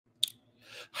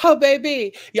Oh,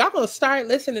 baby, y'all gonna start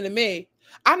listening to me.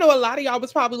 I know a lot of y'all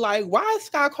was probably like, why is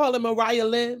Sky calling Mariah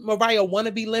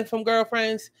wannabe Lynn from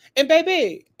Girlfriends? And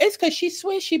baby, it's because she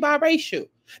swears she biracial.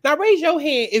 Now raise your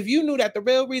hand if you knew that the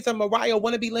real reason Mariah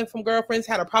wannabe Lynn from Girlfriends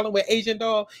had a problem with Asian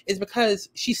doll is because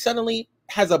she suddenly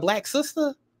has a black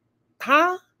sister.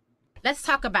 Huh? Let's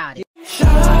talk about it.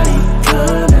 Shawty,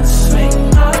 come and swing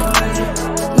my way.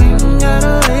 We ain't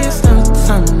gotta waste no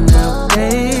time now,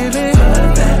 baby.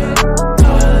 Put that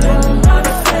all in my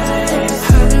face.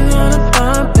 How you gonna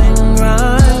bump and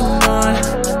grind on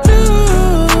you?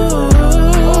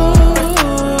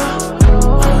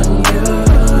 On you.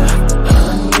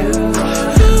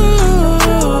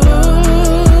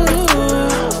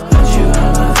 Put you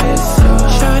on my face, so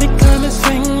shawty, come and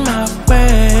swing my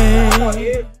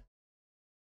way.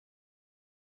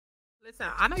 Listen,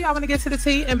 I know y'all want to get to the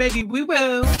tea, and baby, we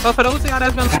will. But for those of y'all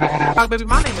that's been like, baby,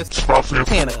 my name is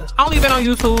Santana. I only been on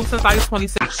YouTube since I was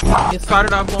 26. It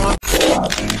started off going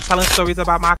telling stories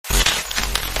about my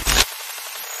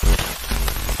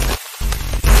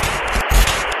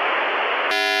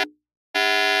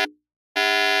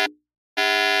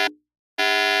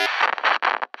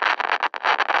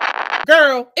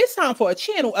girl, it's time for a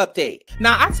channel update.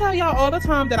 Now, I tell y'all all the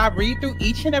time that I read through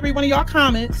each and every one of y'all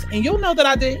comments, and you'll know that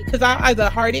I did because I either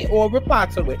heard it or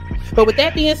replied to it. But with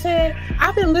that being said,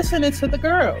 I've been listening to the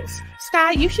girls.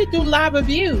 Sky, you should do live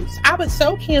reviews. I would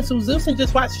so cancel Zeus and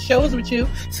just watch shows with you.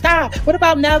 Sky, what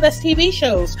about Now That's TV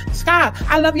shows? Sky,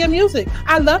 I love your music.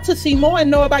 I love to see more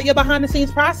and know about your behind the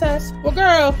scenes process. Well,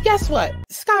 girl, guess what?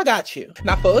 Sky got you.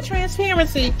 Now, full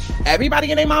transparency,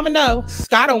 everybody and their mama know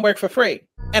Sky don't work for free.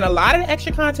 And a lot of the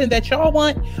extra content that y'all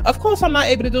want, of course, I'm not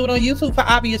able to do it on YouTube for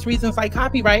obvious reasons like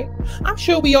copyright. I'm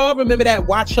sure we all remember that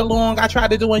watch along I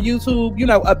tried to do on YouTube, you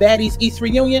know, a Baddies East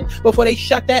reunion before they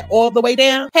shut that all the way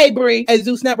down. Hey, Bree at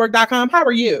ZeusNetwork.com, how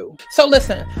are you? So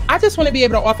listen, I just want to be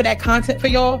able to offer that content for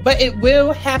y'all, but it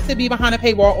will have to be behind a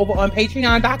paywall over on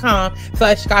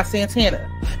patreon.com/SkySantana.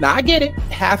 Now, I get it.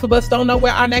 Half of us don't know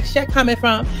where our next check coming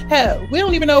from. Hell, we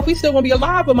don't even know if we still gonna be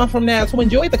alive a month from now to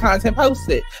enjoy the content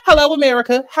posted. Hello,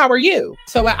 America. How are you?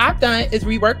 So what I've done is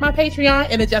rework my Patreon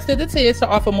and adjusted the tiers to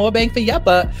offer more bang for your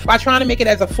buck by trying to make it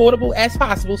as affordable as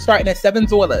possible, starting at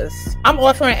 $7. I'm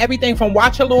offering everything from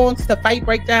watch-alongs to fight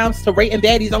breakdowns to rating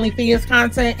Baddies OnlyFans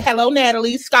content. Hello,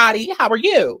 Natalie, Scotty, how are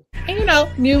you? And you know,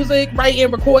 music, writing,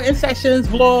 recording sessions,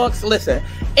 vlogs. Listen,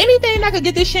 anything that could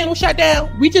get this channel shut down,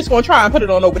 we just gonna try and put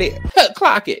it on over there.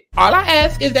 Clock it. All I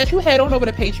ask is that you head on over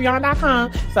to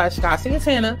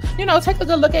patreon.com/SkySantana. You know, take a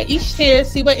good look at each tier,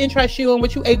 see what interests you and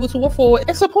what you able to afford,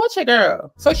 and support your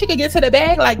girl so she can get to the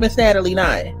bag like Miss Natalie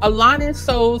Nye. Aligning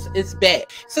Souls is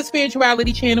back. It's a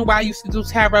spirituality channel where I used to do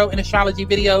tarot and astrology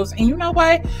videos, and you know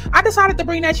what? I decided to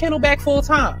bring that channel back full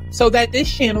time so that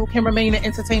this channel can remain an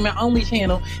entertainment only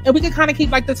channel and we can kind of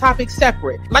keep like the topics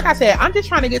separate. Like I said, I'm just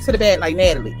trying to get to the bag like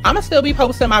Natalie. I'ma still be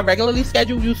posting my regularly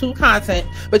scheduled YouTube content,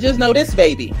 but just know this,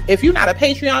 baby, if you're not a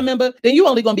Patreon member, then you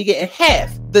only gonna be getting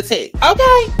half the tea,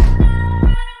 okay?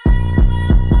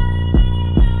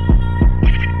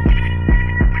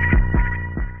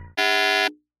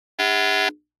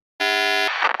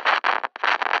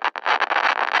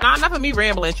 Nah, enough of me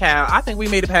rambling, child. I think we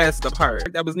made it past the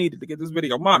part that was needed to get this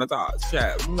video monetized,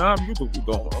 child. Nah, you do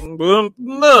going.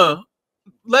 Nah,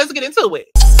 let's get into it.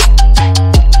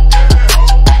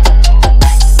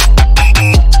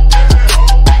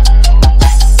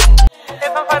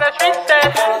 If I'm for the streets,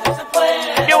 then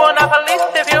you will not police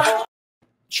if you.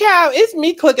 Child, it's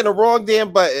me clicking the wrong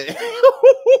damn button.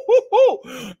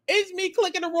 It's me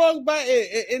clicking the wrong button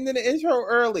and then the intro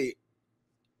early.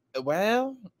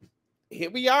 Well, here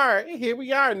we are. Here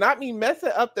we are. Not me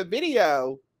messing up the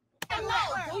video. Do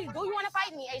you want to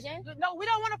fight me, Asian? No, we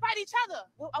don't want to fight each other.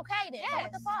 Well, okay then. Yes.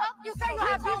 What the fuck? You say you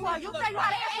have people. You say you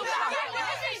have people. You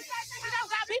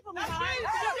don't got people. Do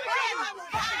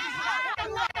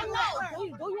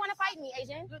you want to fight me,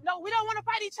 Asian? No, we don't want to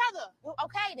fight each other. Well,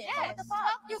 okay then. Yes. What the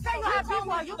fuck? You say you have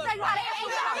people. You say you have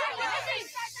people.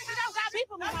 You don't got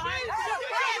people.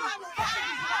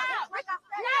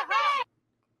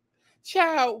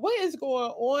 Child, what is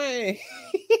going on?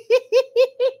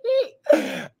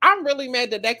 I'm really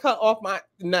mad that that cut off my...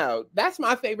 No, that's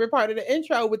my favorite part of the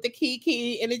intro with the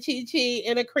key and the chi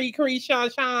and the cree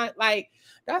shine. Like,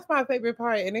 that's my favorite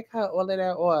part, and it cut all of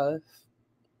that off.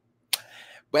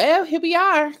 Well, here we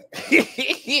are.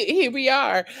 Here we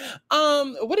are.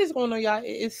 What is going on, y'all?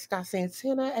 It's Sky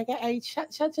Santana, aka Chi.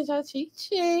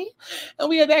 And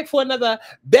we are back for another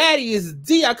Baddies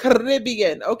Dia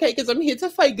Caribbean. Okay, because I'm here to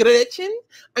fight Gretchen.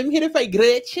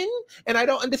 And I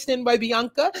don't understand why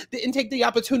Bianca didn't take the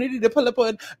opportunity to pull up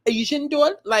an Asian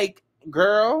doll. Like,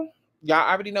 girl, Y'all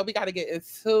already know we got to get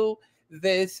into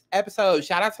this episode.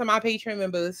 Shout out to my Patreon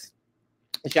members.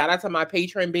 Shout out to my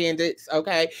Patreon bandits,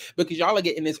 okay? Because y'all are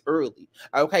getting this early,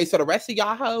 okay? So the rest of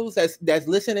y'all hoes that's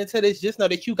listening to this, just know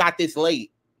that you got this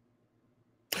late.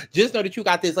 Just know that you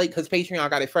got this late because Patreon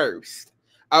got it first,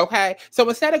 okay? So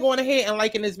instead of going ahead and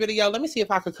liking this video, let me see if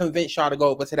I could convince y'all to go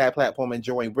over to that platform and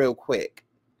join real quick.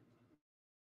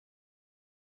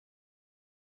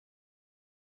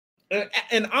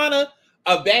 In honor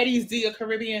of Baddies Dia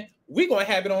Caribbean, we're going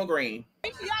to have it on green.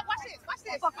 Watch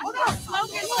this. Hold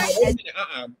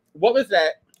on. What was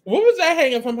that? What was that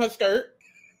hanging from her skirt?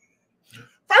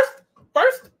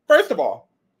 First of all,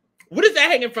 what is that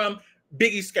hanging from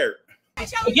Biggie's skirt?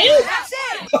 Again?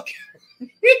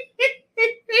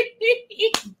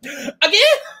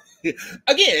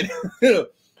 Again.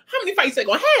 How many fights they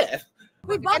gonna have?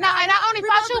 And I only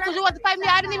fought you because you want to fight me.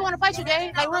 I didn't even want to fight you,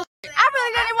 Dave. Like real shit. I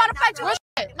really didn't even want to fight you. Real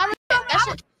shit. No, real shit. That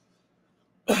shit.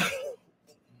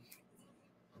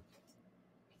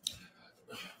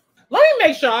 Let me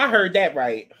make sure I heard that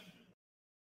right.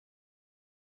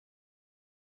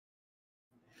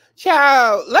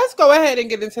 Ciao. Let's go ahead and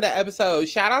get into the episode.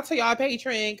 Shout out to y'all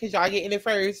Patreon because y'all getting it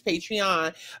first.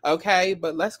 Patreon. Okay.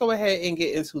 But let's go ahead and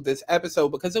get into this episode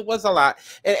because it was a lot.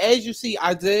 And as you see,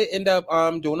 I did end up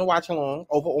doing a watch along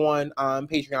over on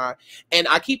Patreon. And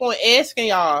I keep on asking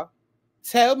y'all,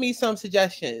 tell me some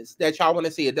suggestions that y'all want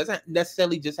to see. It doesn't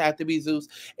necessarily just have to be Zeus.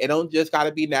 It don't just got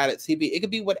to be Now That TV. It could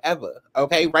be whatever.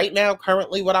 Okay. Right now,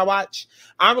 currently what I watch,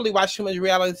 I don't really watch too much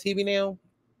reality TV now.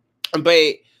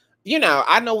 But you know,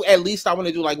 I know at least I want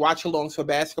to do like watch alongs for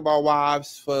Basketball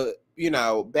Wives, for, you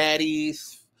know,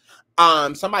 Baddies.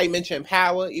 Somebody mentioned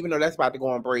Power, even though that's about to go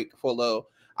on break for a little.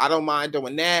 I don't mind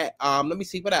doing that. Let me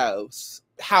see what else.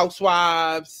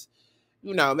 Housewives,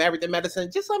 you know, Married to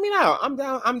Medicine. Just let me know. I'm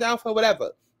down for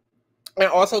whatever. And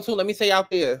also too, let me say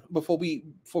out there before we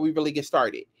really get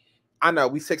started. I know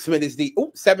we 6 minutes deep.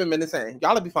 Ooh, 7 minutes in.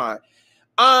 Y'all will be fine.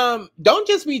 Don't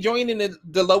just be joining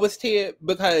the lowest tier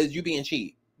because you being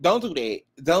cheap. Don't do that.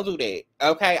 Don't do that.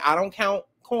 Okay. I don't count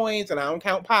coins and I don't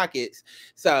count pockets.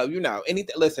 So, you know,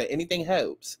 anything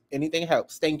helps. Anything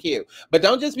helps. Thank you. But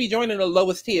don't just be joining the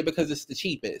lowest tier because it's the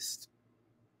cheapest.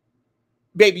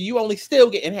 Baby, you only still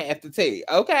getting half the tea.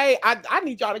 Okay. I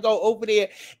need y'all to go over there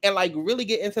and like really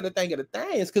get into the thing of the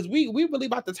things. Cause we really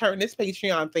about to turn this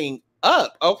Patreon thing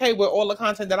up. Okay. With all the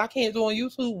content that I can't do on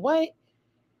YouTube. What?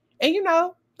 And you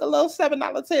know, the little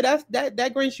 $7 tip,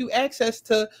 that grants you access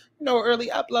to, you know, early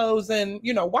uploads and,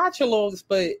 you know, watch alongs.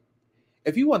 But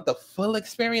if you want the full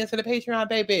experience of the Patreon,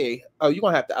 baby, oh, you're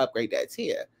gonna have to upgrade that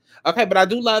tier. Okay, but I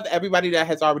do love everybody that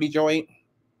has already joined.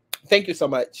 Thank you so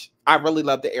much. I really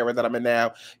love the era that I'm in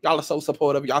now. Y'all are so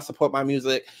supportive. Y'all support my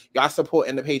music. Y'all support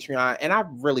in the Patreon. And I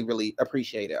really, really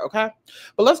appreciate it. Okay.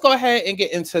 But let's go ahead and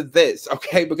get into this.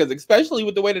 Okay. Because especially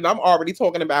with the way that I'm already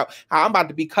talking about how I'm about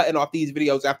to be cutting off these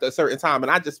videos after a certain time.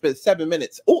 And I just spent 7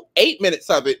 minutes. Oh, 8 minutes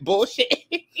of it. Bullshit.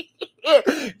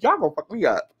 Y'all gonna fuck me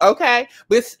up. Okay.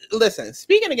 But listen,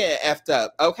 speaking of getting effed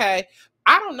up. Okay.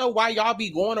 I don't know why y'all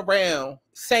be going around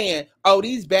saying, oh,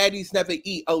 these baddies never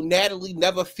eat. Oh, Natalie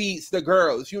never feeds the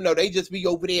girls. You know, they just be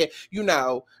over there, you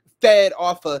know, fed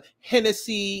off of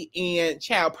Hennessy and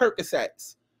child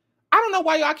Percocets. I don't know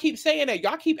why y'all keep saying that.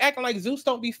 Y'all keep acting like Zeus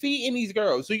don't be feeding these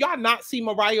girls. Do y'all not see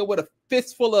Mariah with a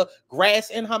fistful of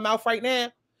grass in her mouth right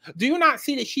now? Do you not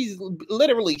see that she's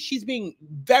being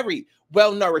very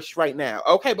well nourished right now?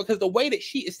 Okay, because the way that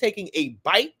she is taking a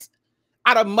bite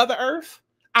out of Mother Earth,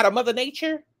 out of Mother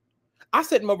Nature. I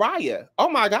said, Mariah, oh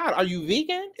my God, are you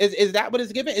vegan? Is that what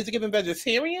it's given? Is it given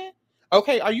vegetarian?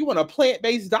 Okay, are you on a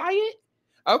plant-based diet?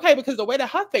 Okay, because the way that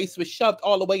her face was shoved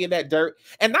all the way in that dirt,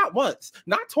 and not once,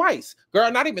 not twice, girl,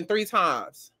 not even 3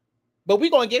 times. But we're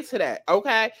going to get to that,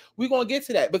 okay? We're going to get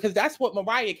to that because that's what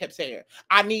Mariah kept saying.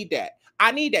 I need that.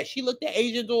 I need that. She looked at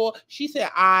Asian Door. She said,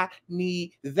 I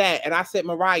need that. And I said,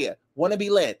 Mariah, want to be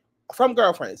lit from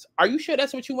Girlfriends. Are you sure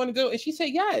that's what you want to do? And she said,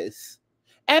 yes.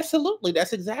 Absolutely.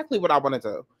 That's exactly what I want to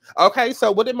do. Okay.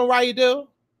 So what did Mariah do?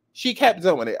 She kept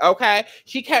doing it. Okay.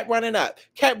 She kept running up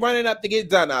to get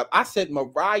done up. I said,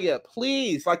 Mariah,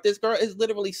 please. Like, this girl is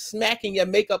literally smacking your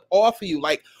makeup off of you.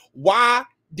 Like, why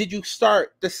did you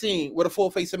start the scene with a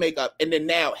full face of makeup and then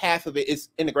now half of it is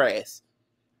in the grass?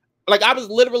 Like, I was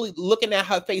literally looking at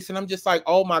her face and I'm just like,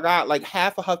 oh my God, like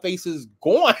half of her face is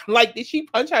gone. Like, did she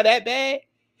punch her that bad?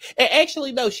 And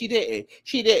actually, no, she didn't.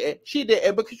 She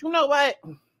didn't. Because you know what?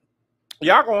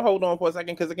 Y'all gonna hold on for a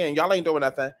second, because again, y'all ain't doing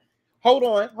nothing. Hold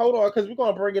on, because we're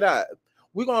gonna bring it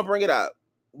up.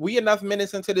 We enough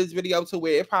minutes into this video to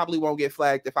where it probably won't get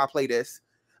flagged if I play this.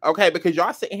 Okay, because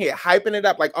y'all sitting here hyping it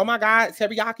up like, oh my God,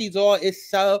 Teriyaki's all is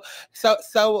so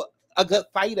a good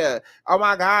fighter. Oh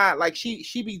my God, like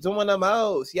she be doing the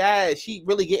most. Yeah, she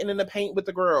really getting in the paint with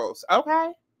the girls.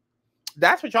 Okay,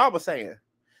 that's what y'all was saying.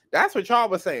 That's what y'all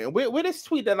was saying. With this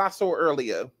tweet that I saw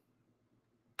earlier.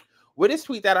 With this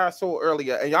tweet that I saw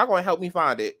earlier, and y'all gonna help me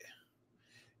find it.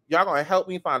 Y'all gonna help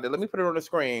me find it. Let me put it on the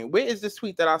screen. Where is this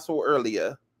tweet that I saw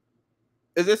earlier?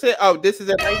 Is this it? Oh, this is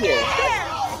it right here.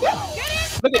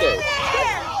 Look at this.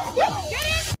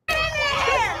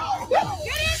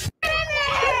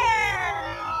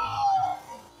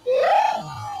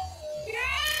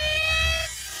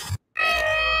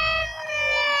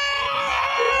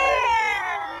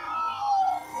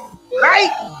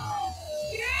 Right?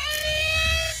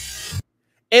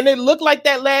 And it looked like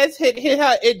that last hit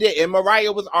her. It didn't.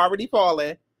 Mariah was already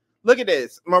falling. Look at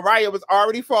this. Mariah was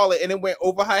already falling and it went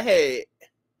over her head.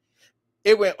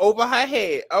 It went over her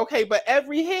head. Okay, but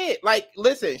every hit, like,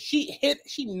 listen, she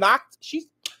knocked, she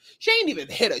ain't even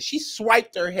hit her. She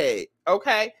swiped her head.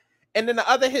 Okay. And then the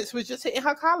other hits was just hitting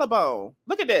her collarbone.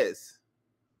 Look at this.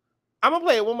 I'm gonna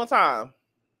play it one more time.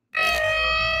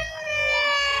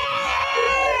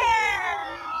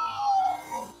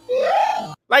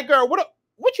 Like, girl,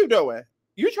 what you doing?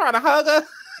 You trying to hug her?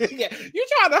 Yeah, you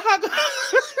trying to hug her?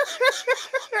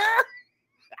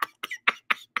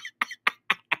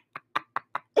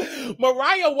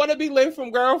 Mariah wanna be lit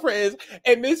from Girlfriends,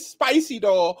 and Miss Spicy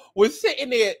Doll was sitting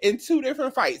there in 2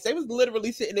 different fights. They was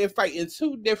literally sitting there fighting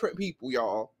 2 different people,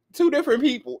 y'all. 2 different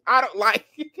people. I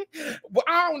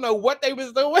don't know what they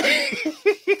was doing.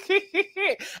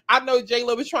 I know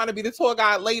J-Lo was trying to be the tour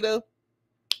guide later.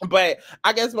 But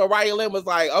I guess Mariah Lynn was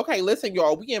like, okay, listen,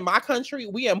 y'all, we in my country.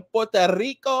 We in Puerto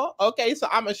Rico. Okay, so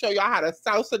I'm going to show y'all how to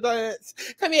salsa dance.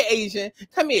 Come here, Asian.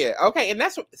 Come here. Okay, and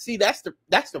that's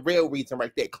the real reason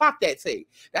right there. Clock that tape.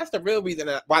 That's the real reason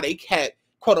why they kept,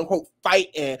 quote unquote,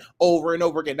 fighting over and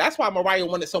over again. That's why Mariah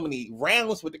wanted so many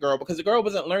rounds with the girl, because the girl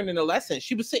wasn't learning the lesson.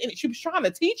 She was trying to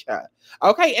teach her.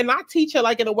 Okay, and not teach her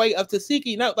like in a way of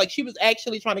Tesehki. No, like she was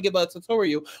actually trying to give her a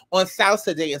tutorial on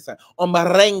salsa dancing, on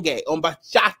merengue, on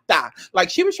bachata.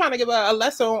 Like she was trying to give her a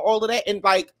lesson on all of that. And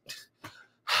like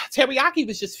Teriyaki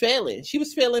was just failing. She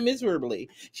was failing miserably.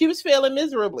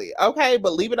 Okay,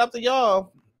 but leave it up to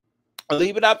y'all.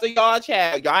 Leave it up to y'all,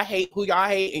 child. Y'all hate who y'all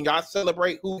hate, and y'all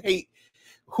celebrate who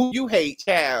you hate,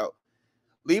 child.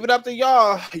 Leave it up to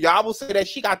y'all. Y'all will say that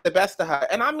she got the best of her.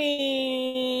 And I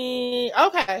mean,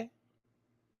 okay.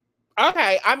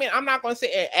 I mean, I'm not going to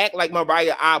sit and act like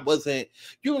Mariah, I wasn't,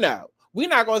 we're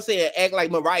not going to sit and act like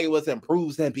Mariah wasn't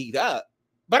bruised and beat up.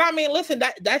 But I mean, listen,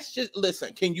 that's just,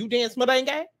 listen, can you dance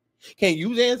merengue? Can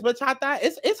you dance bachata?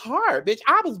 It's hard, bitch.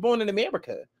 I was born in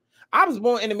America.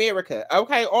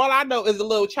 Okay? All I know is a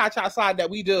little cha-cha side that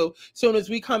we do soon as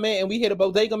we come in and we hear the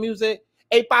bodega music.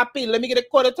 Hey, papi, let me get a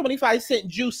quarter 25-cent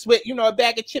juice with, a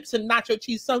bag of chips and nacho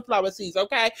cheese sunflower seeds,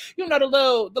 okay? The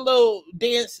little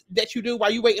dance that you do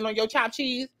while you waiting on your chopped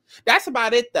cheese. That's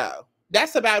about it, though.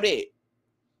 That's about it.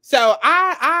 So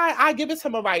I give it to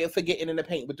Mariah for getting in the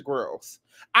paint with the girls.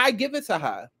 I give it to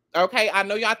her, okay? I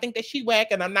know y'all think that she whack,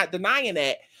 and I'm not denying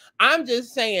that. I'm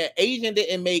just saying Asian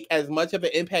didn't make as much of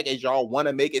an impact as y'all want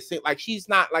to make it seem. Like she's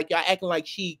not, like y'all acting like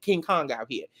she King Kong out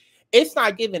here. It's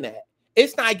not giving that.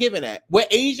 It's not giving that. What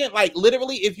Asian, like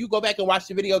literally, if you go back and watch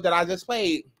the video that I just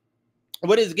played,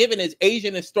 what it's giving is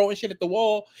Asian is throwing shit at the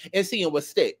wall and seeing what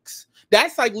sticks.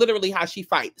 That's like literally how she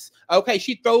fights. Okay,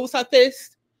 she throws her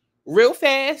fist real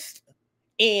fast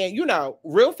and,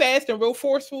 real fast and real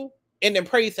forceful, and then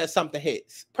prays that something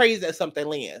hits, prays that something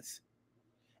lands.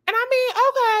 And I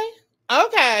mean,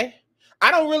 okay.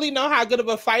 I don't really know how good of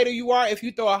a fighter you are if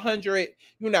you throw 100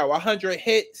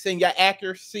 hits and your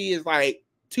accuracy is like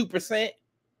 2%.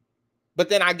 But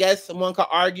then I guess someone could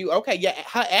argue, okay, yeah,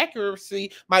 her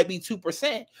accuracy might be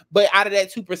 2%, but out of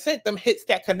that 2%, them hits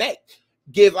that connect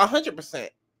give 100%.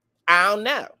 I don't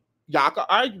know. Y'all could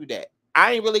argue that.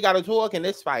 I ain't really got a talk in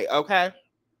this fight, okay?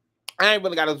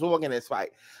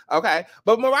 Okay?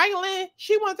 But Mariah Lynn,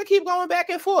 she wants to keep going back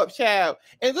and forth, child.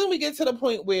 And then we get to the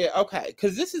point where, okay,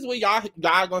 because this is where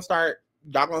y'all gonna start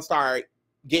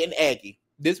getting aggy.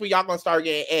 This is where y'all gonna start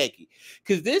getting aggy.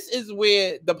 Because this is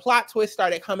where the plot twist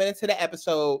started coming into the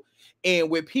episode and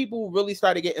where people really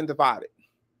started getting divided.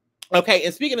 Okay,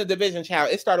 and speaking of division,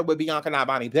 child, it started with Bianca not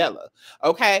Bonnie Bella.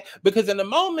 Okay, because in the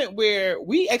moment where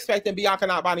we expecting Bianca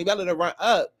not Bonnie Bella to run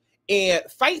up and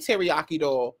fight Teriyaki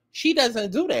Doll, she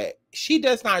doesn't do that. She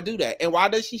does not do that. And why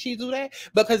does she do that?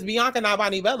 Because Bianca not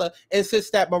Bonnie Bella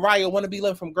insists that Mariah want to be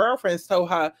left from Girlfriends told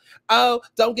her, oh,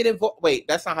 don't get involved. Wait,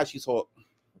 that's not how she talked.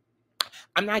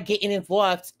 I'm not getting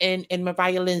involved in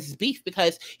Mariah Lynn's beef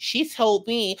because she told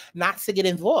me not to get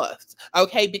involved.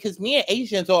 Okay, because me and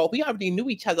Asians we already knew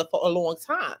each other for a long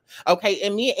time. Okay,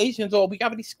 and me and Asians we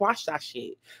already squashed that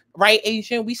shit. Right,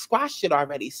 Asian? We squashed it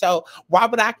already. So why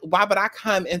would I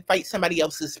come and fight somebody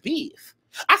else's beef?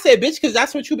 I said, bitch, because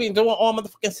that's what you've been doing all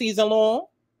motherfucking season long.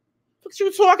 What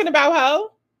you talking about,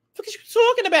 ho? What you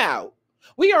talking about?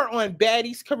 We are on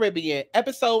Baddies Caribbean,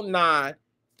 episode 9.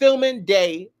 Filming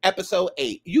day, episode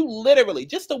 8. You literally,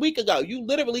 just a week ago, you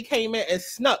literally came in and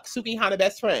snuck Sukihana's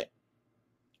best friend.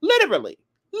 Literally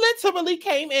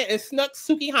came in and snuck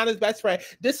Sukihana's best friend,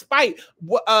 despite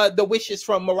the wishes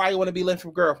from Mariah Wanna Be Lynn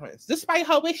from Girlfriends. Despite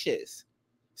her wishes.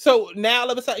 So now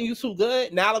all of a sudden you too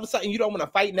good. Now all of a sudden you don't want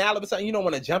to fight. Now all of a sudden you don't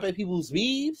want to jump at people's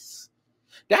beefs.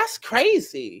 That's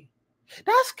crazy.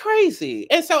 That's crazy.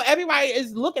 And so everybody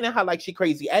is looking at her like she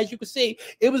crazy. As you can see,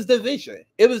 it was division.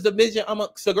 It was division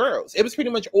amongst the girls. It was pretty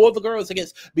much all the girls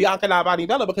against Bianca and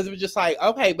Bella, because it was just like,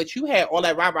 okay, but you had all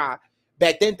that rah-rah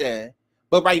back then.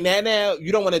 But right now,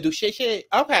 you don't want to do shit.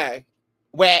 Okay.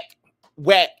 Whack.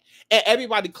 And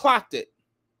everybody clocked it.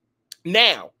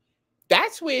 Now,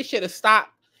 that's where it should have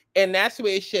stopped. And that's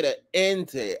where it should have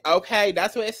ended. Okay.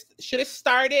 That's where it should have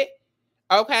started.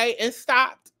 Okay. And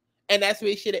stopped. And that's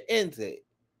where it should have ended.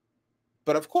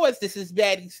 But of course, this is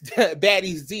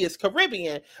Baddies Diaz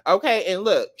Caribbean. Okay, and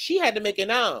look, she had to make it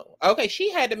known. Okay,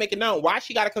 she had to make it known. Why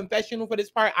she got a confessional for this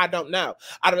part, I don't know.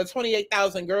 Out of the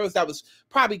 28,000 girls that was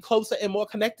probably closer and more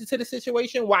connected to the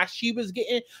situation, why she was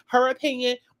getting her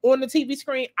opinion on the TV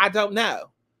screen, I don't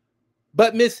know.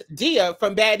 But Miss Dia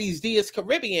from Baddies Diaz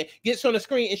Caribbean gets on the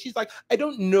screen and she's like, I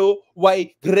don't know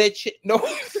why Gretchen. No,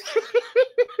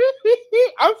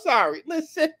 I'm sorry.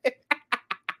 Listen.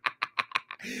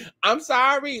 I'm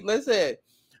sorry. Listen,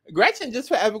 Gretchen just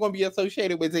forever gonna be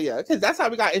associated with Dia because that's how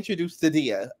we got introduced to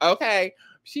Dia. Okay,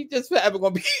 she just forever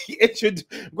gonna be introduced.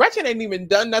 Gretchen ain't even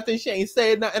done nothing. She ain't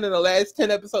said nothing in the last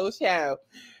 10 episodes. Child.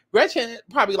 Gretchen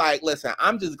probably like, listen,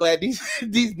 I'm just glad these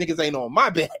niggas ain't on my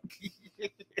back.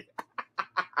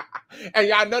 And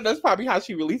y'all know that's probably how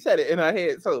she really said it in her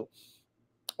head too.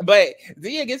 But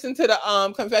Zia gets into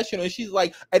the confessional and she's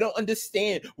like, I don't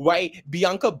understand why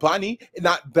Bianca Bonnie,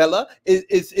 not Bella,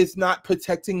 is not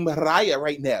protecting Mariah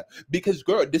right now. Because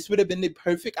girl, this would have been the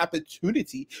perfect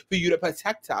opportunity for you to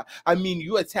protect her. I mean,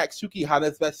 you attack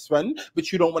Sukihana's best friend,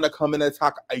 but you don't want to come and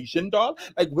attack Asian doll?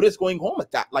 Like, what is going on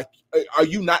with that? Like, are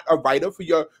you not a writer for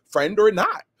your friend or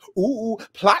not? Ooh,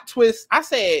 plot twist. I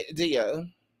said, Zia,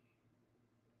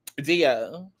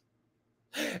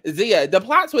 the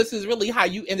plot twist is really how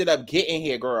you ended up getting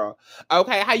here, girl.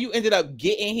 Okay, how you ended up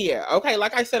getting here. Okay,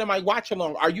 like I said in my watch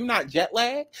along, are you not jet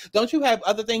lagged? Don't you have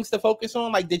other things to focus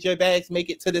on? Like, did your bags make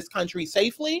it to this country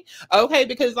safely? Okay,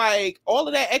 because like all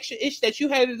of that extra ish that you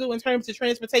had to do in terms of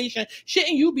transportation,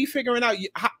 shouldn't you be figuring out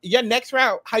your next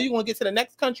route? How you gonna get to the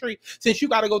next country since you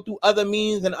got to go through other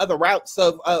means and other routes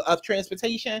of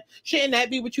transportation? Shouldn't that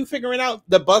be what you figuring out?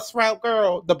 The bus route,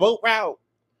 girl, the boat route.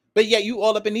 But yet you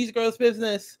all up in these girls'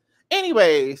 business.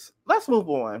 Anyways, let's move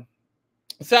on.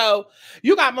 So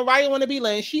you got Mariah Wanna Be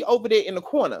Lynn. She over there in the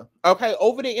corner. Okay,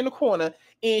 over there in the corner.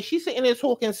 And she's sitting there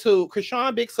talking to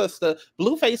Krishan Big Sister,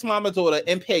 Blueface Mama Daughter,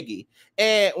 and Peggy.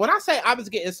 And when I say I was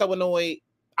getting so annoyed, okay?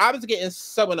 I was getting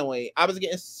so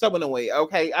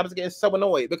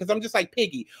annoyed because I'm just like,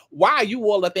 Piggy, why are you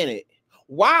all up in it?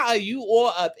 Why are you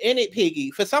all up in it,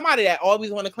 Piggy? For somebody that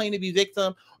always want to claim to be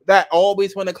victim, that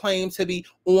always want to claim to be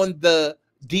on the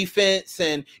defense,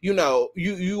 and you know,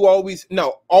 you always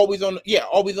always on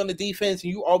the defense,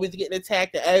 and you always getting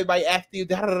attacked, and everybody after you.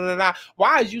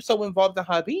 Why is you so involved in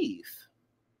her beef?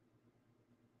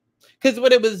 Because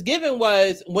what it was given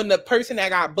was when the person that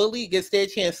got bullied gets their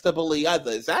chance to bully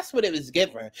others. That's what it was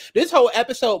given. This whole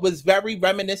episode was very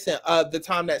reminiscent of the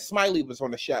time that Smiley was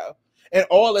on the show. And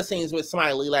all the scenes with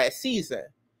Smiley last season.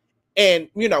 And,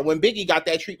 you know, when Biggie got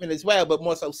that treatment as well, but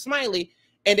more so Smiley.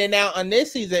 And then now on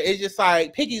this season, it's just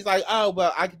like, Piggy's like, oh,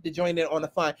 well, I get to join in on the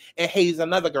fun and haze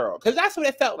another girl. Because that's what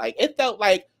it felt like. It felt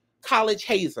like college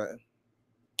hazing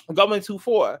going too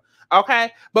far.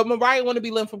 Okay, but Mariah Wanna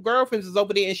Be Lynn from Girlfriends is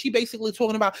over there, and she basically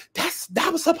talking about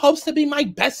that was supposed to be my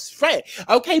best friend.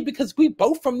 Okay, because we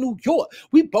both from New York.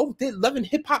 We both did Love and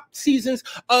Hip Hop seasons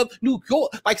of New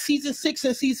York, like season 6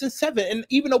 and season 7. And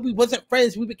even though we wasn't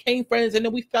friends, we became friends, and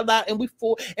then we fell out and we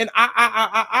fought. And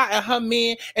I and her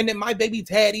man, and then my baby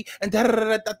daddy, and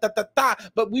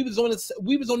But we was on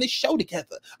this show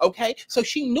together. Okay, so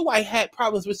she knew I had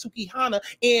problems with Sukihana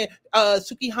and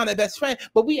Sukihana best friend,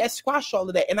 but we had squashed all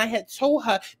of that, and I had told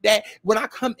her that when I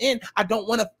come in, I don't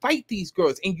want to fight these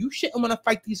girls, and you shouldn't want to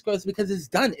fight these girls because it's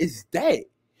done, it's dead.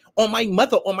 on my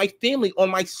mother, on my family, on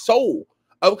my soul.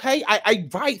 Okay? I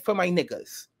fight for my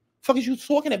niggas. Fuck is you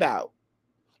talking about?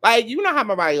 Like, you know how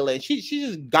Mariah is. She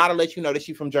just gotta let you know that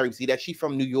she from Jersey, that she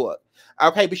from New York.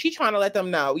 Okay, but she trying to let them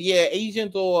know, yeah,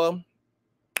 Asians or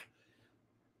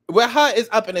with her is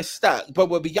up and it's stuck. But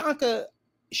with Bianca,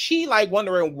 she like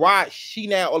wondering why she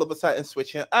now all of a sudden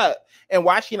switching up and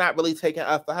why she not really taking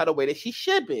up for her the way that she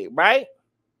should be, right?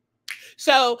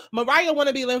 So Mariah want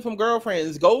to be living from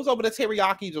girlfriends, goes over to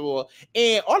Teriyaki door,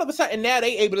 and all of a sudden now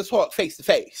they able to talk face to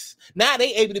face. Now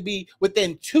they able to be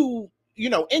within 2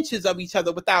 inches of each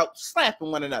other without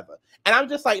slapping one another. And I'm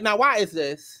just like, now why is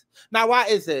this? Now why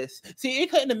is this? See, it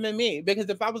couldn't have been me, because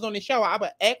if I was on the show, I would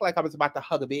act like I was about to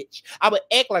hug a bitch. I would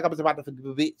act like I was about to forgive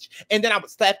a bitch, and then I would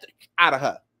slap the out of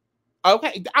her.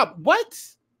 Okay,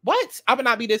 what? I would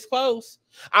not be this close.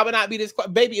 I would not be this close.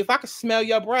 Baby, if I could smell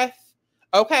your breath,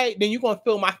 okay, then you're going to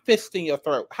feel my fist in your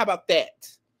throat. How about that?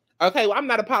 Okay, well, I'm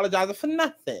not apologizing for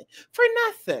nothing. For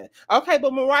nothing. Okay,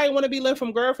 but Mariah want to be living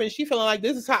from girlfriend. She feeling like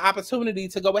this is her opportunity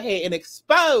to go ahead and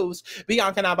expose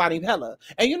Bianca not Bonnie Bella.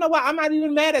 And you know what? I'm not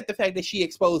even mad at the fact that she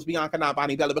exposed Bianca not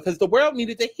Bonnie Bella, because the world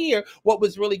needed to hear what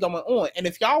was really going on. And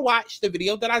if y'all watched the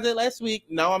video that I did last week,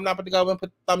 no, I'm not going to go and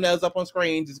put thumbnails up on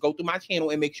screen. Just go through my channel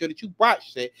and make sure that you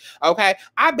watched it. Okay,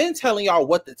 I've been telling y'all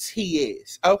what the tea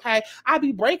is. Okay, I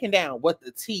be breaking down what the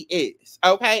tea is.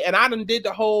 Okay, and I done did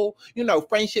the whole,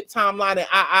 friendship timeline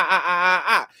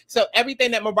and So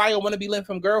everything that Mariah want to be living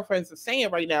from girlfriends is saying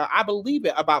right now, I believe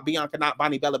it about Bianca not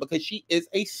Bonnie Bella, because she is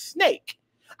a snake.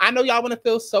 I know y'all want to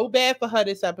feel so bad for her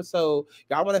this episode.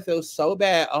 Y'all want to feel so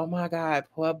bad. Oh my God,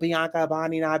 poor Bianca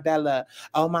Bonnie not Bella.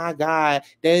 Oh my God,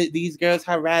 these girls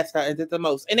harassed her and did the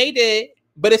most. And they did,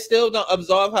 but it still don't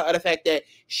absolve her of the fact that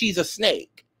she's a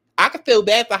snake. I could feel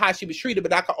bad for how she was treated,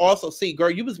 but I could also see, girl,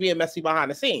 you was being messy behind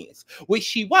the scenes, which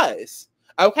she was.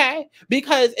 Okay,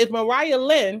 because if Mariah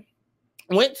Lynn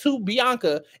went to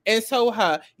Bianca and told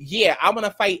her, yeah, I want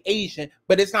to fight Asian,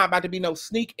 but it's not about to be no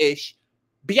sneak-ish.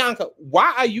 Bianca,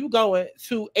 why are you going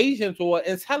to Asian door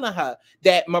and telling her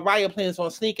that Mariah plans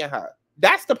on sneaking her?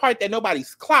 That's the part that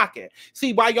nobody's clocking.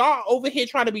 See, while y'all over here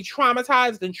trying to be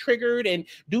traumatized and triggered and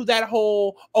do that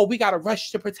whole, oh, we got to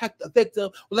rush to protect the victim.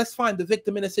 Well, let's find the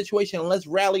victim in a situation and let's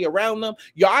rally around them.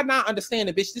 Y'all not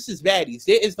understanding, bitch, this is Baddies.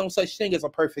 There is no such thing as a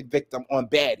perfect victim on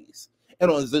Baddies and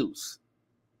on Zeus.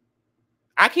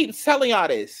 I keep telling y'all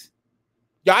this.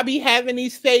 Y'all be having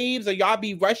these faves, or y'all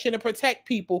be rushing to protect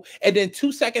people, and then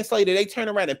 2 seconds later, they turn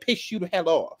around and piss you the hell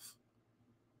off.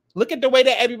 Look at the way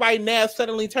that everybody now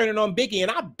suddenly turning on Biggie. And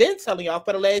I've been telling y'all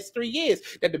for the last 3 years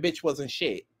that the bitch wasn't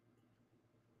shit.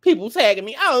 People tagging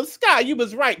me, oh, Sky, you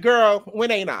was right, girl.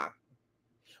 When ain't I?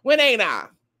 When ain't I?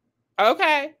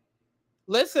 Okay.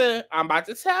 Listen, I'm about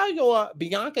to tell y'all,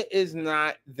 Bianca is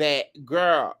not that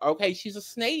girl. Okay, she's a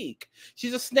snake.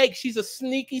 She's a snake. She's a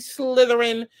sneaky,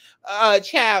 slithering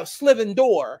child, slithering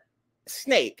door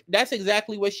snake. That's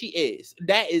exactly what she is.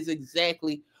 That is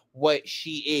exactly what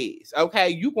she is. Okay,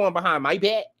 you going behind my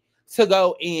back to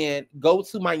go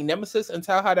to my nemesis and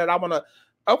tell her that I want to.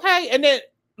 Okay, and then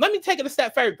let me take it a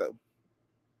step further,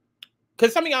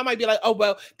 because some of y'all might be like, oh,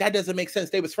 well, that doesn't make sense.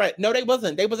 They was friends. No, they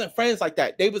wasn't. They wasn't friends like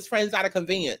that. They was friends out of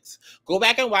convenience. Go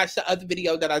back and watch the other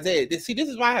video that I did. See, this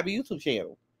is why I have a YouTube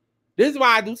channel. This is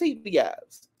why I do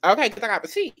videos. Okay, because I got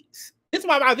receipts. This is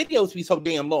why my videos be so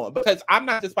damn long, because I'm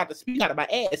not just about to speak out of my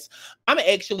ass. I'm going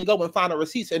to actually go and find the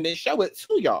receipts and then show it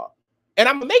to y'all. And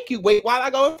I'm going to make you wait while I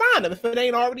go and find them if it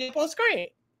ain't already up on screen.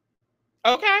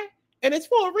 Okay? And it's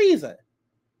for a reason.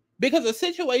 Because of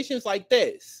situations like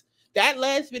this, that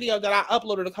last video that I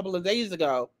uploaded a couple of days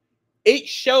ago, it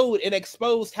showed and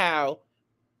exposed how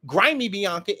grimy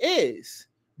Bianca is.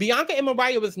 Bianca and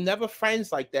Mariah was never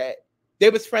friends like that. They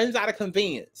was friends out of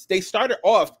convenience. They started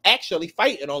off actually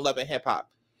fighting on Love and Hip Hop.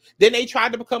 Then they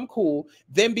tried to become cool.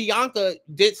 Then Bianca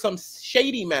did some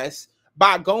shady mess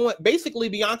by going, basically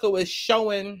Bianca was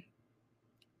showing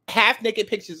half-naked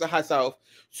pictures of herself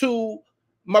to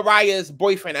Mariah's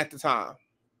boyfriend at the time,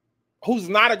 who's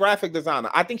not a graphic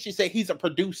designer. I think she said he's a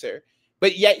producer,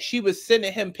 but yet she was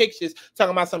sending him pictures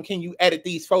talking about some, can you edit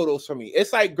these photos for me?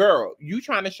 It's like, girl, you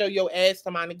trying to show your ass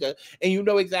to my nigga and you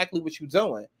know exactly what you're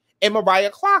doing. And Mariah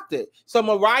clocked it. So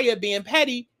Mariah, being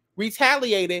petty,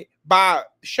 retaliated by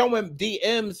showing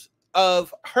DMs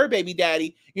of her baby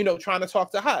daddy, trying to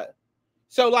talk to her.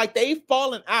 So like they've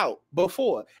fallen out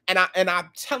before. And I'm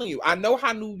telling you, I know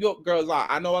how New York girls are.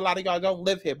 I know a lot of y'all don't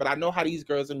live here, but I know how these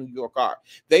girls in New York are.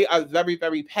 They are very,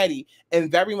 very petty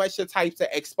and very much the type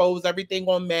to expose everything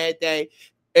on Mad Day.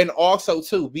 And also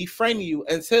to befriend you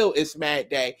until it's Mad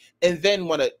Day and then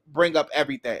want to bring up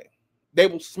everything. They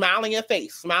will smile in your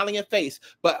face,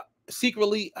 but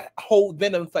secretly hold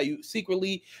venom for you,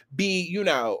 secretly be, you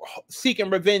know, seeking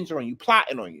revenge on you,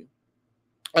 plotting on you.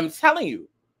 I'm telling you.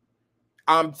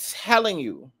 I'm telling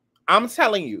you. I'm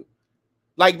telling you.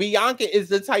 Like, Bianca is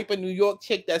the type of New York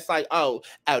chick that's like, oh,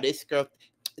 this girl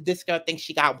thinks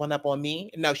she got one up on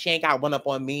me. No, she ain't got one up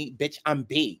on me. Bitch, I'm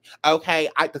B. Okay,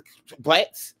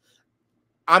 what?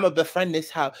 I'm gonna befriend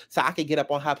this hoe so I can get up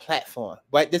on her platform.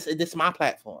 But this is my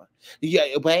platform.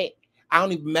 Yeah, but I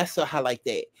don't even mess with her like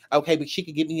that. Okay, but she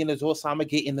could get me in the door, so I'm gonna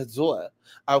get in the door.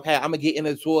 Okay, I'm gonna get in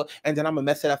the door, and then I'm gonna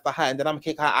mess it up for her, and then I'm gonna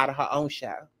kick her out of her own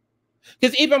show.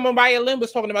 Because even Mariah Lynn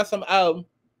was talking about some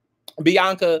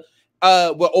Bianca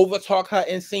will overtalk her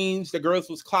in scenes. The girls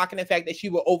was clocking the fact that she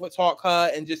will overtalk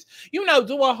her and just, you know,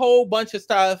 do a whole bunch of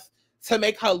stuff to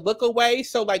make her look away.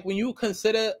 So like when you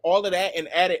consider all of that and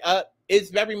add it up, it's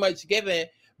very much given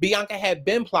Bianca had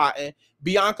been plotting.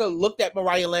 Bianca looked at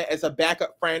Mariah Lynn as a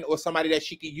backup friend or somebody that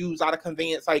she could use out of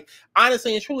convenience. Like,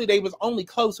 honestly and truly, they was only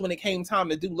close when it came time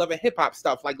to do Love and Hip Hop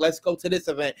stuff. Like, let's go to this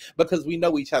event because we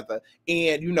know each other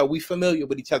and, you know, we familiar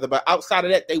with each other. But outside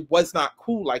of that, they was not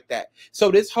cool like that.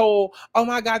 So this whole, oh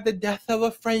my God, the death of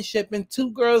a friendship and two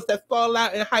girls that fall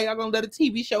out and how y'all gonna let a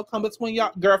TV show come between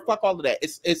y'all? Girl, fuck all of that.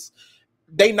 It's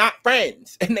they not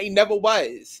friends and they never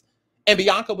was. And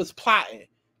Bianca was plotting.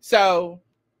 So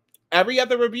every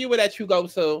other reviewer that you go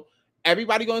to,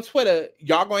 everybody on Twitter,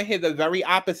 y'all going to hear the very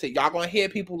opposite. Y'all going to hear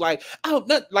people like, oh,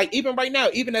 look, like even right now,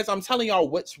 even as I'm telling y'all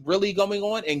what's really going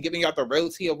on and giving y'all the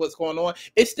reality of what's going on,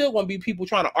 it's still going to be people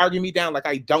trying to argue me down like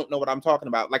I don't know what I'm talking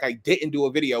about, like I didn't do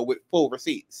a video with full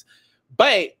receipts.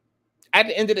 But at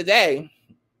the end of the day,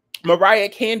 Mariah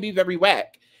can be very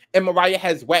whack, and Mariah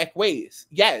has whack ways.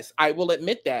 Yes, I will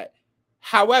admit that.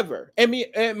 However, and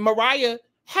Mariah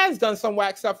has done some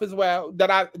whack stuff as well that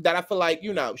I feel like,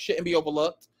 you know, shouldn't be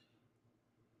overlooked.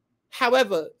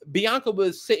 However, Bianca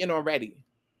was sitting on ready.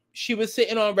 She was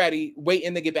sitting on ready,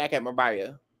 waiting to get back at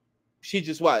Mariah. She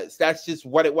just was. That's just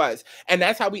what it was. And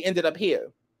that's how we ended up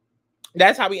here.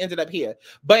 That's how we ended up here.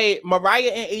 But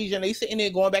Mariah and Asian, they sitting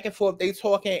there going back and forth, they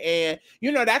talking, and,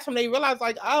 you know, that's when they realized,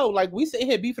 like, oh, like, we sitting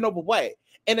here beefing over what?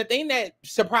 And the thing that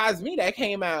surprised me that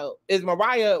came out is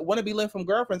Mariah wanna be Lynn from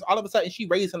Girlfriends. All of a sudden, she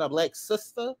raising a black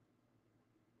sister.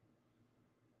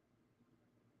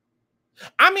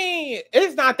 I mean,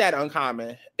 it's not that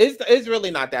uncommon. It's really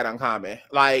not that uncommon.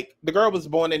 Like, the girl was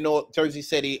born in North Jersey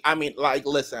City. I mean, like,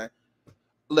 listen,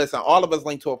 all of us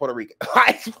linked to a Puerto Rican.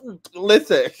 Like,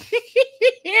 listen,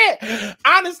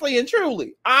 honestly and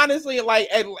truly, like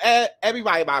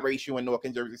everybody biracial in North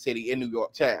and Jersey City in New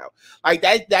York, child. Like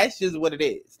that's just what it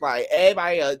is. Like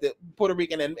everybody, the Puerto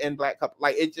Rican and black couple,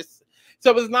 like it just.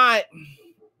 So it's not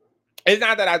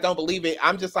that I don't believe it.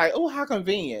 I'm just like, oh, how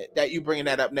convenient that you bringing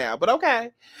that up now. But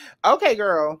okay,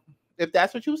 girl, if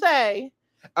that's what you say,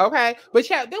 okay. But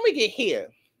child, then we get here.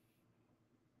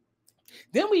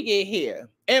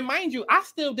 And mind you, I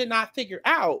still did not figure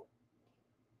out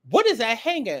what is that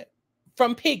hanging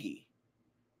from Piggy.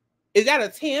 Is that a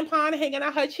tampon hanging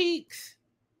out her cheeks?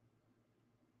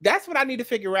 That's what I need to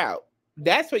figure out.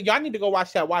 That's what y'all need to go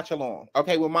watch that watch along,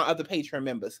 okay, with my other Patreon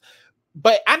members.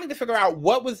 But I need to figure out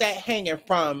what was that hanging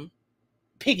from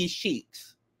Piggy's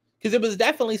cheeks. Because it was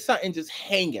definitely something just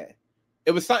hanging.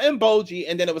 It was something bulgy,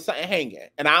 and then it was something hanging.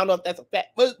 And I don't know if that's a fact.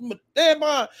 I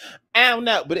don't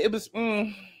know, but it was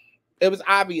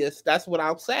obvious. That's what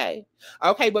I'll say.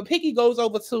 Okay, but Piggy goes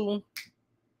over to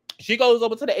the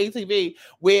ATV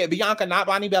where Bianca, not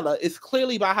Bonnie Bella, is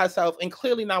clearly by herself and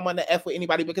clearly not wanting to F with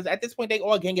anybody because at this point, they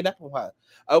all ganging up on her.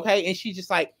 Okay, and she's just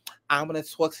like, I'm going to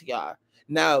talk to y'all.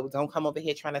 No, don't come over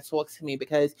here trying to talk to me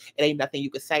because it ain't nothing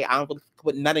you could say. I don't really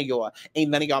with none of y'all.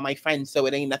 Ain't none of y'all my friends, so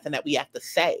it ain't nothing that we have to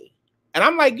say. And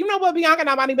I'm like, you know what, Bianca,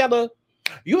 not Bonnie Bella,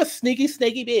 you a sneaky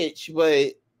bitch,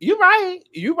 but you're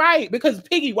right. Because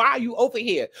Piggy, why are you over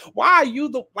here? Why are you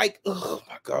oh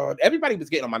my God. Everybody was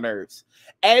getting on my nerves.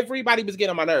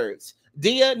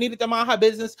 Dia needed to mind her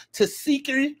business.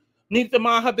 Tesehki needed to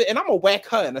mind her business. And I'm going to whack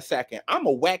her in a second. I'm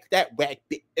going to whack that whack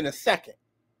bit in a second.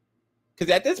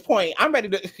 Because at this point, I'm ready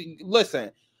to,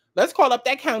 listen, let's call up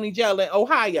that county jail in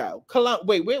Ohio.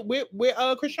 Wait, where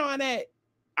Krishan at?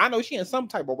 I know she in some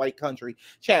type of white country.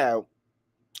 Child,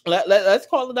 let's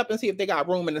call it up and see if they got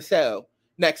room in the cell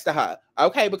next to her.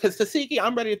 Okay, because Tesehki,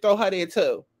 I'm ready to throw her there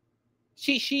too.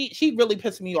 She really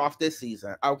pissed me off this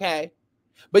season, okay?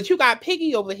 But you got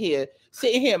Piggy over here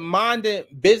sitting here minding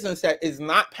business that is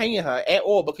not paying her at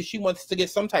all because she wants to get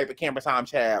some type of camera time,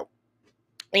 child.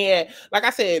 And like I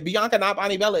said, Bianca, not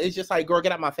Bonnie Bella, is just like, girl,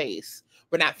 get out my face.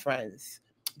 We're not friends.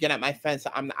 Get out my fence.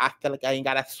 I feel like I ain't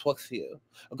gotta talk to you.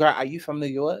 Girl, are you from New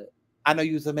York? I know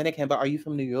you're Dominican, but are you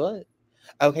from New York?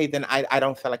 okay, then I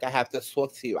don't feel like I have to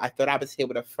talk to you. I thought I was here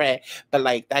with a friend, but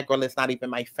like that girl is not even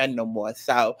my friend no more.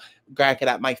 So girl, get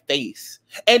out my face.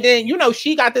 And then, you know,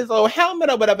 she got this little helmet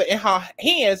or whatever in her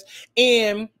hands,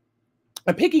 and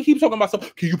Piggy keeps talking about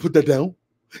something. Can you put that down?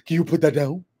 Can you put that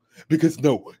down? Because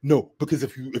no, because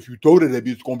if you throw it at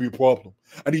me, it's gonna be a problem.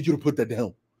 I need you to put that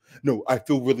down. No, I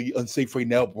feel really unsafe right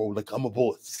now, bro. Like I'm a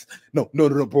boss. No,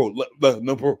 bro.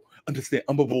 No, bro. Understand?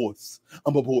 I'm a boss.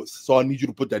 So I need you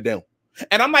to put that down.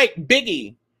 And I'm like,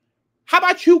 Biggie, how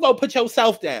about you go put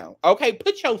yourself down? Okay,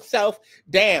 put yourself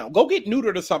down. Go get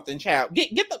neutered or something, child.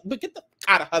 Get the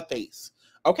out of her face.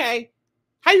 Okay?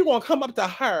 How you gonna come up to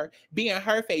her, be in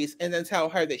her face, and then tell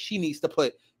her that she needs to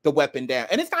put the weapon down?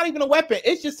 And it's not even a weapon.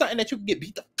 It's just something that you can get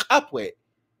beat the up with.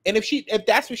 And if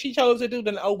that's what she chose to do,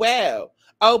 then oh well.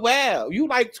 You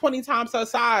like 20 times her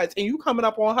size, and you coming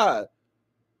up on her.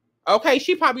 Okay,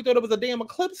 she probably thought it was a damn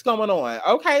eclipse going on.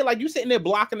 Okay, like you sitting there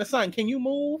blocking the sun. Can you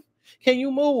move? Can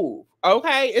you move?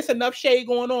 Okay, it's enough shade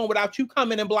going on without you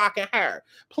coming and blocking her.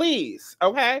 Please.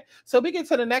 Okay, so we get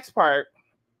to the next part.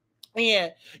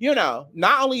 And, you know,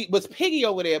 not only was Piggy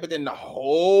over there, but then the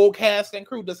whole cast and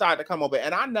crew decided to come over.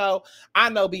 And I know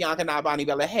Bianca and Bonnie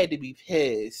Bella had to be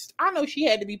pissed. I know she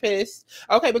had to be pissed.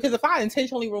 Okay, because if I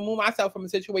intentionally remove myself from a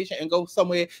situation and go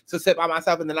somewhere to sit by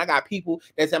myself, and then I got people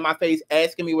that's in my face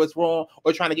asking me what's wrong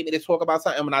or trying to get me to talk about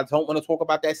something when I don't want to talk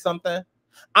about that something,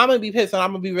 I'm going to be pissed and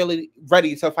I'm going to be really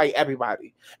ready to fight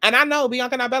everybody. And I know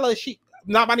Bianca and Bella,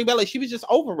 not Bonnie Bella, she was just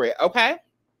over it, okay?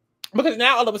 Because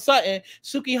now all of a sudden,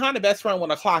 Suki Honda best friend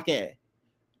want to clock in.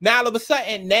 Now all of a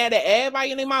sudden, now that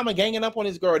everybody and their mama ganging up on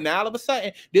this girl, now all of a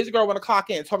sudden, this girl want to clock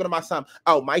in talking about something.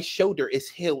 Oh, my shoulder is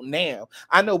healed now.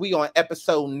 I know we on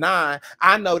episode 9.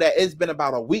 I know that it's been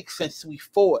about a week since we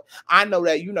fought. I know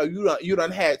that you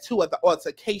done had 2 other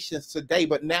altercations today,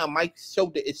 but now my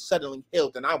shoulder is suddenly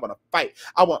healed and I want to fight.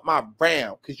 I want my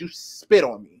round because you spit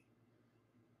on me.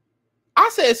 I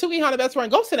said, Suki Honda best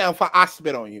friend, go sit down before I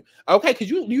spit on you. Okay, because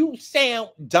you sound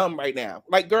dumb right now.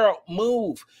 Like, girl,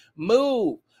 move.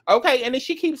 Okay, and then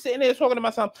she keeps sitting there talking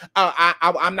about something.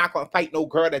 I'm not going to fight no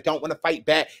girl that don't want to fight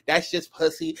back. That's just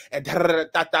pussy. And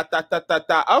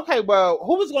Okay, well,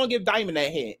 who was going to give Diamond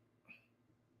that hint?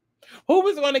 Who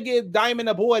was going to give Diamond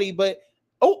a body, but,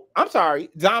 oh, I'm sorry,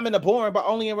 Diamond a boring, but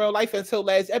only in real life until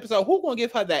last episode. Who going to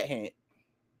give her that hint?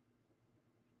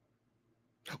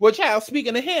 Well, child,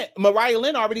 speaking of hint, Mariah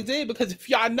Lynn already did, because if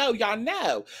y'all know,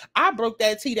 I broke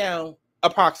that tea down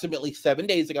approximately 7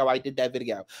 days ago. I did that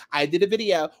video. I did a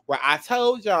video where I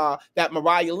told y'all that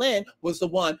Mariah Lynn was the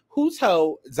one who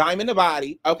told Diamond the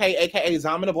Body, okay, aka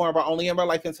Diamond the Born, but only in real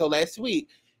life until last week,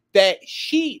 that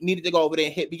she needed to go over there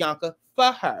and hit Bianca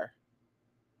for her.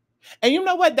 And you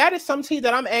know what? That is some tea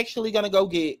that I'm actually going to go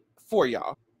get for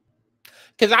y'all.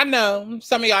 Because I know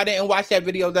some of y'all didn't watch that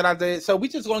video that I did. So we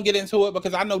just going to get into it,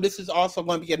 because I know this is also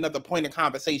going to be another point of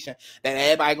conversation that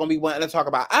everybody going to be wanting to talk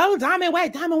about. Oh, Diamond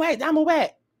WACK.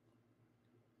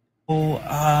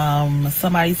 Oh,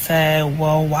 somebody said,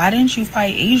 well, why didn't you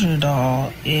fight Asian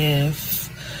Doll if,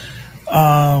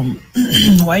 why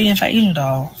you didn't fight Asian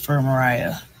Doll for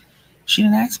Mariah? She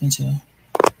didn't ask me to.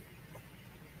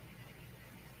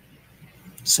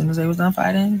 As soon as they was done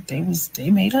fighting,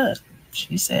 they made up.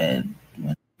 She said,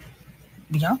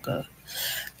 Bianca.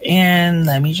 And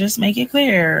let me just make it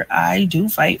clear, I do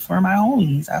fight for my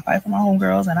homies. I fight for my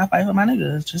homegirls and I fight for my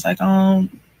niggas. Just like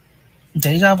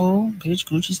Deja Vu, bitch,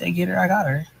 Gucci said get her, I got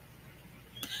her.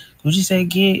 Gucci said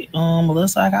get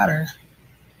Melissa, I got her.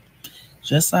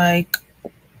 Just like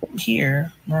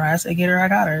here, Mariah said get her, I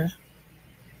got her.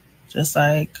 Just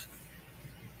like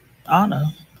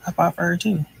Anna, I fought for her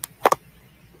too.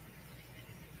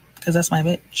 Because that's my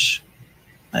bitch.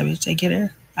 My bitch said get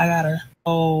her, I got her.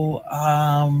 Oh,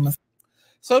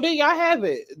 so there y'all have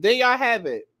it.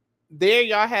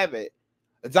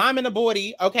 Diamond the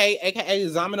Body, okay,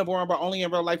 aka Diamond the Born, but only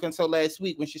in real life until last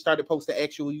week when she started posting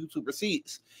actual YouTube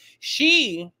receipts.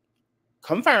 She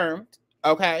confirmed,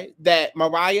 okay, that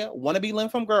Mariah, wannabe Lynn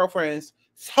from Girlfriends,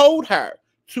 told her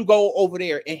to go over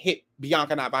there and hit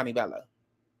Bianca, not Bonnie Bella.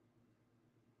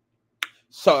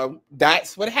 So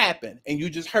that's what happened. And you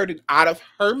just heard it out of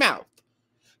her mouth,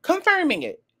 confirming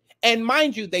it. And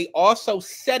mind you, they also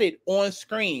said it on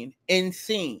screen in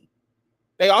scene.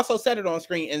 Mariah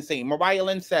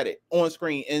Lynn said it on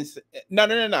screen in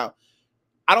No.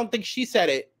 I don't think she said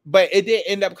it, but it did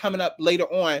end up coming up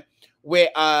later on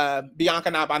with Bianca,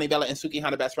 not Bonnie Bella, and Suki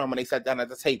Honda best friend when they sat down at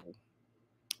the table.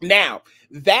 Now,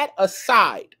 that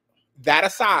aside,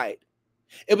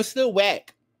 it was still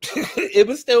whack. It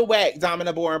was still whack, Diamond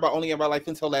the Born, but only in real life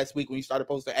until last week when you started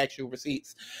posting actual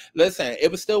receipts. Listen, it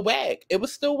was still whack. It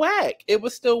was still whack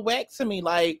to me.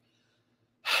 Like,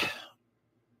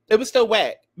 It was still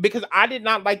whack because I did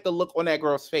not like the look on that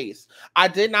girl's face. I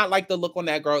did not like the look on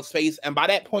that girl's face. And by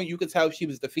that point, you could tell she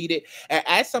was defeated. And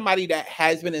as somebody that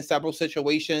has been in several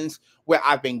situations where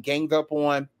I've been ganged up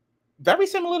on, very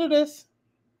similar to this.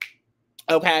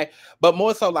 Okay. But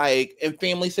more so like in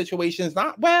family situations,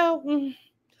 not, well,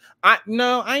 I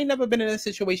ain't never been in a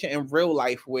situation in real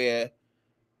life where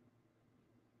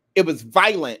it was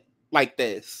violent like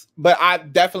this, but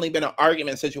I've definitely been in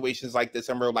argument situations like this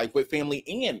in real life with family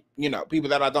and, you know, people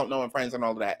that I don't know and friends and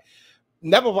all of that.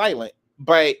 Never violent,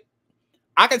 but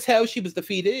I could tell she was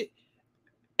defeated,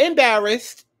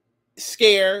 embarrassed,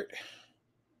 scared,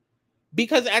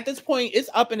 because at this point it's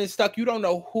up and it's stuck. You don't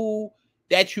know who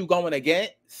that you going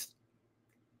against.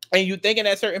 And you thinking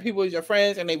that certain people is your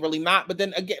friends and they really not. But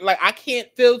then again, like, I can't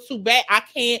feel too bad. I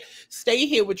can't stay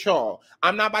here with y'all.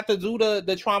 I'm not about to do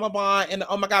the trauma bond and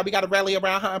oh my God, we got to rally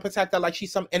around her and protect her like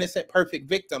she's some innocent, perfect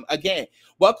victim. Again,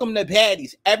 welcome to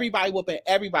Baddies. Everybody whooping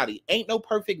everybody. Ain't no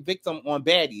perfect victim on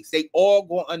Baddies. They all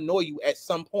going to annoy you at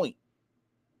some point.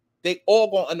 They all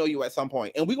going to annoy you at some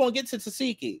point. And we're going to get to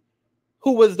Tesehki,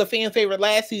 who was the fan favorite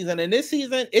last season. And this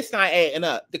season, it's not adding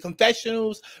up. The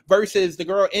confessionals versus the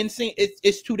girl in scene,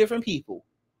 it's two different people.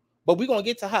 But we're going to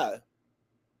get to her.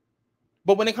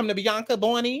 But when it comes to Bianca,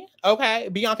 Bonnie, okay,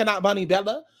 Bianca, not Bonnie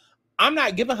Bella, I'm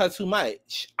not giving her too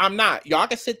much. I'm not. Y'all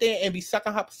can sit there and be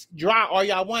sucking her dry all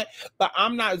y'all want, but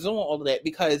I'm not doing all of that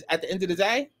because at the end of the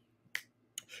day,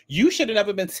 you should have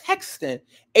never been texting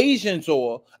Asians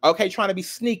or, okay, trying to be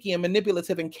sneaky and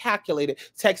manipulative and calculated,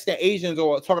 texting Asians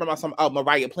or talking about some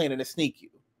Mariah planning to sneak you.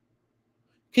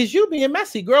 Because you being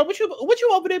messy, girl. What you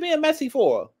over there being messy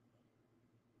for?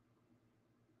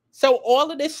 So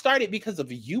all of this started because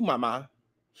of you, mama.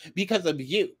 Because of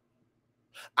you.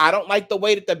 I don't like the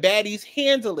way that the baddies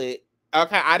handle it.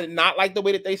 Okay, I did not like the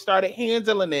way that they started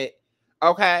handling it.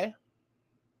 Okay.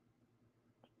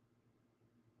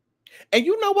 And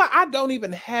you know what? I don't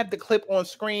even have the clip on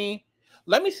screen.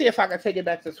 Let me see if I can take it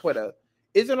back to Twitter.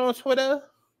 Is it on Twitter?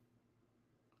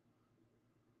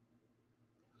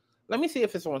 Let me see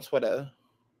if it's on Twitter.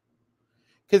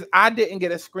 Because I didn't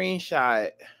get a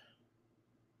screenshot.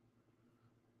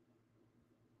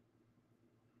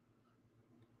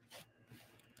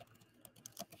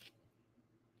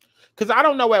 Because I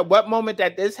don't know at what moment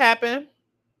that this happened.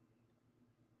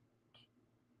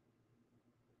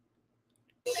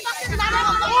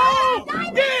 Oh,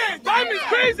 yeah, Diamond's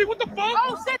crazy. What the fuck?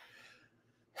 Oh,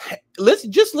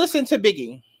 shit. Just listen to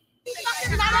Biggie.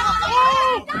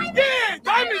 Oh, yeah,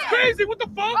 Diamond's crazy. What the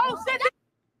fuck? Oh, shit.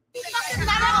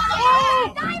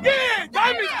 Oh, yeah,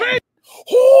 Diamond's crazy.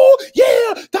 Oh,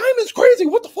 yeah, Diamond's crazy.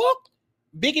 What the fuck?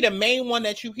 Biggie, the main one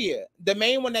that you hear. The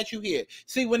main one that you hear.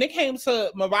 See, when it came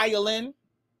to Mariah Lynn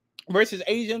versus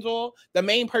Asians all, the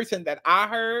main person that I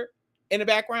heard in the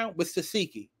background was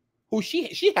Tesehki, who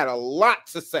she had a lot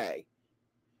to say.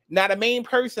 Now, the main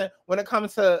person when it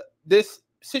comes to this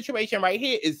situation right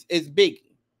here is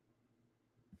Biggie.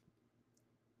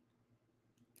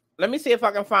 Let me see if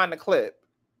I can find the clip.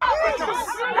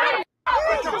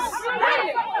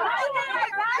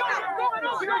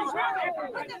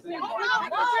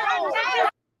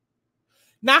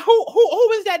 Now,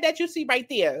 who is that you see right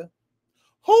there?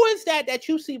 Who is that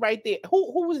you see right there?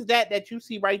 Who is that you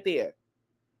see right there?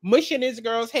 Mushing this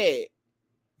girl's head.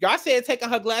 Y'all said taking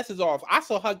her glasses off. I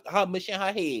saw her mushing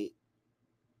her head.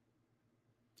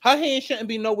 Her hand shouldn't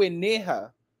be nowhere near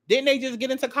her. Didn't they just get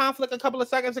into conflict a couple of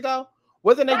seconds ago?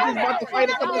 Wasn't they just about to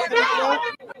fight a couple of seconds ago?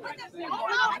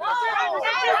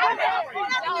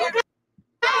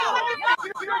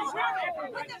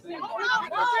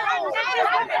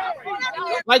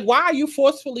 Like, why are you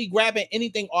forcefully grabbing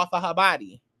anything off of her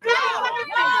body?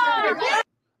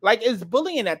 Like, it's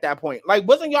bullying at that point. Like,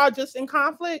 wasn't y'all just in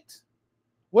conflict?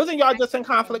 Wasn't y'all just in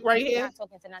conflict right here? I'm not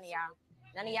talking to none of y'all.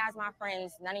 None of y'all's my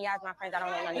friends. None of y'all's my friends. I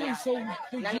don't know none of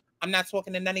y'all. I'm not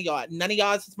talking to none of y'all. None of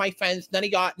y'all is my friends. None of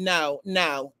y'all,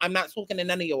 no. I'm not talking to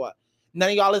none of y'all. None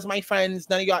of y'all is my friends.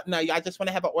 None of y'all, no. Y'all just want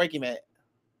to have an argument.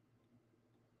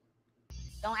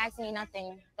 Don't ask me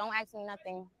nothing. Don't ask me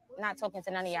nothing. I'm not talking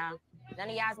to none of y'all. None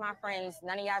of y'all's my friends.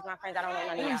 None of y'all's my friends. I don't know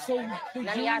none of y'all.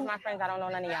 None of y'all's my friends. I don't know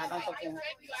none of y'all. Don't talk to me.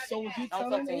 So you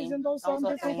Don't talk to me. Don't talk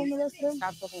to me.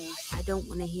 Stop talking to me. I don't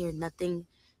want to hear nothing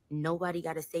nobody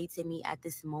got to say to me at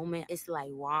this moment. It's like,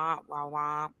 wah, wah,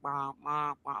 wah, wah,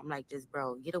 wah, wah. I'm like, just,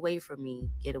 bro, get away from me.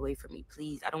 Get away from me,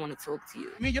 please. I don't want to talk to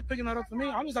you. I mean, you're picking that up for me.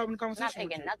 I'm just having a conversation. I'm not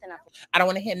picking nothing up. I don't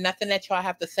want to hear nothing that y'all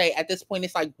have to say. At this point,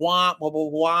 it's like, wah, wah, wah,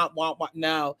 wah, wah, wah.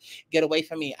 No, get away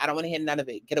from me. I don't want to hear none of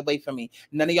it. Get away from me.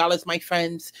 None of y'all is my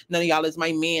friends. None of y'all is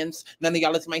my mans. None of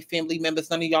y'all is my family members.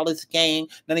 None of y'all is gang.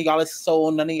 None of y'all is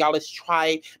soul. None of y'all is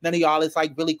tribe. None of y'all is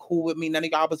like really cool with me. None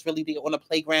of y'all was really there on the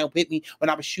playground with me when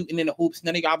I was shooting in the hoops.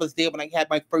 None of y'all was there when I had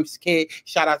my first kid.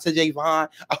 Shout out to Javon.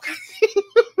 Okay.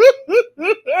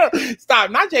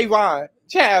 Stop, not Javon.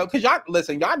 Child, because y'all,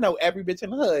 listen, y'all know every bitch in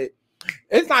the hood.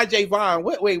 It's not Javon.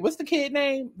 Wait, what's the kid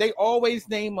name? They always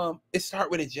name it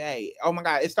start with a J. Oh my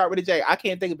God, it start with a J. I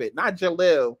can't think of it. Not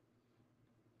Jalil.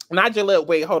 Not Jalil.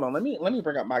 Wait, hold on. Let me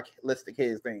bring up my list of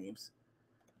kids' names.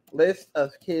 List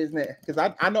of kids' names.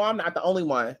 Because I know I'm not the only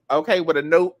one. Okay, with a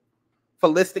note for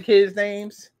list of kids'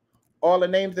 names. All the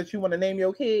names that you want to name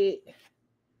your kid.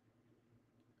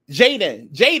 Jaden.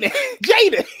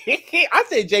 I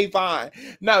said Javon.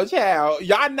 No, child.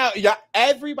 Y'all know,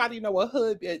 everybody know a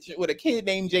hood bitch with a kid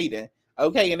named Jaden.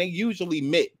 Okay, and they usually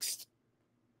mixed.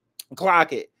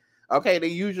 Clock it. Okay, they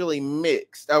usually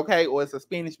mixed. Okay, or it's a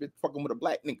Spanish bitch fucking with a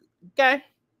black nigga. Okay.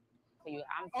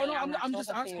 I'm just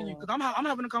asking you because I'm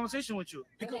having a conversation with you.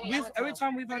 Because every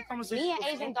time we've had a conversation. Me and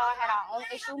Asian Doll had our own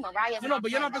issue. Mariah's. No, but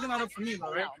you're not picking that up for me,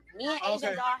 though, right? No. Me and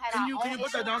Asian Doll had our own issue. Can you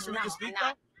put that down so we can speak,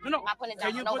 though? No. I'm not putting it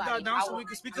down. Can you put that down so we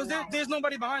can speak? Because there's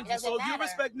nobody behind you. So if you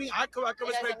respect me, I can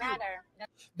respect you.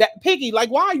 That Piggy,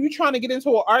 like, why are you trying to get into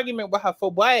an argument with her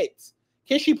for what?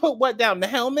 Can she put what down? The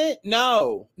helmet?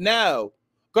 No.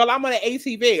 Girl, I'm on an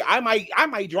ATV. I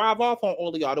might drive off on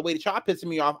all of y'all the way that y'all pissing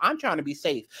me off. I'm trying to be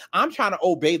safe. I'm trying to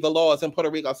obey the laws in Puerto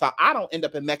Rico so I don't end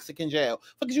up in Mexican jail.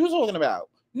 What you talking about?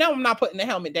 No, I'm not putting the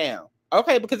helmet down.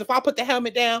 Okay, because if I put the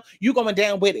helmet down, you going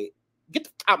down with it. Get the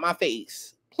fuck out my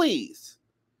face. Please.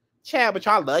 Chad, but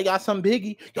y'all love y'all some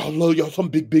Biggie. Y'all love y'all some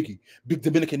big Biggie. Big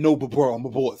Dominican. No, but bro, I'm a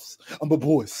boss.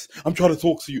 I'm trying to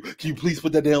talk to you. Can you please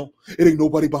put that down? It ain't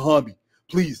nobody behind me.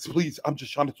 Please, I'm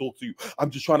just trying to talk to you. I'm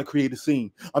just trying to create a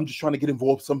scene. I'm just trying to get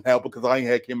involved somehow because I ain't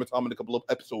had camera time in a couple of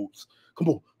episodes.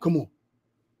 Come on.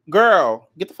 Girl,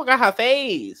 get the fuck out her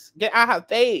face. Get out her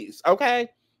face, okay?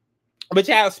 But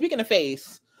child, speaking of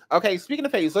face,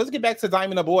 let's get back to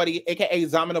Diamond Aborty, aka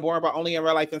Diamond Aborty, but only in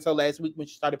real life until last week when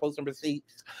she started posting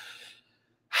receipts.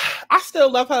 I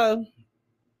still love her,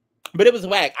 but it was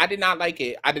whack. I did not like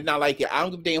it. I don't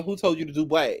give a damn who told you to do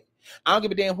what.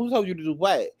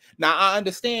 Now, I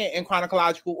understand in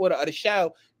chronological order of the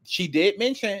show, she did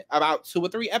mention about 2 or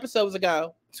 3 episodes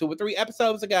ago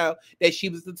that she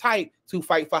was the type to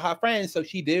fight for her friends. So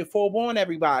she did forewarn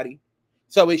everybody.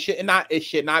 So it should not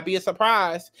be a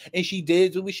surprise. And she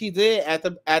did do what she did at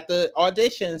the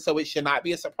audition. So it should not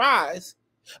be a surprise.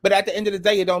 But at the end of the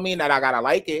day, it don't mean that I gotta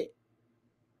like it.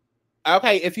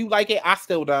 Okay, if you like it, I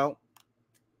still don't.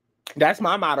 That's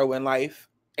my motto in life.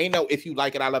 Ain't no if you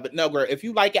like it, I love it. No, girl, if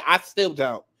you like it, I still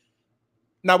don't.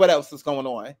 Now, what else is going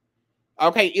on?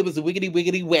 Okay, it was a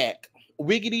wiggity whack.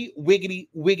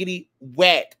 Wiggity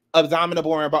whack of Diamond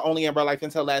Aborty, but only in real life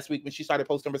until last week when she started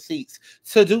posting receipts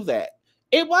to do that.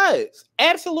 It was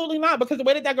absolutely not, because the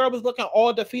way that girl was looking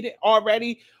all defeated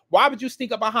already, why would you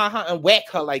sneak up behind her and whack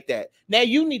her like that? Now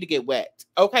you need to get whacked,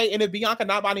 okay? And if Bianca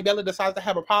not Bonnie Bella decides to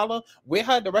have a problem with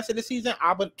her the rest of the season,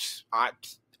 oh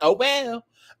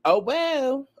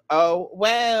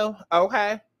well,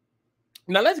 okay.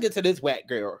 Now let's get to this whack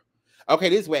girl. Okay,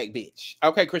 this whack bitch.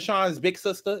 Okay, Krishan's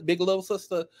big little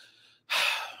sister.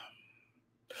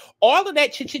 All of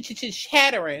that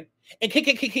chattering and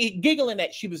giggling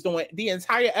that she was doing the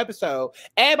entire episode.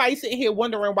 Everybody sitting here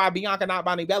wondering why Bianca, not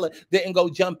Bonnie Bella, didn't go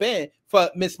jump in for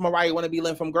Miss Mariah Wanna Be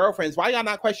Lynn from Girlfriends. Why y'all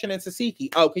not questioning Tesehki?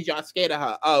 Oh, because y'all scared of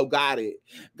her. Oh, got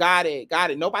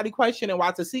it. Nobody questioning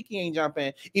why Tesehki ain't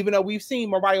jumping, even though we've seen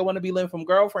Mariah Wanna Be Lynn from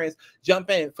Girlfriends jump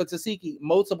in for Tesehki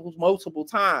multiple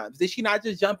times. Did she not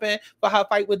just jump in for her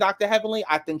fight with Dr. Heavenly?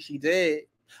 I think she did.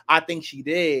 I think she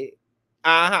did.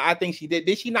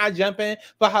 Did she not jump in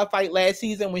for her fight last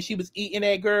season when she was eating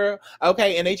that girl?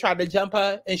 Okay, and they tried to jump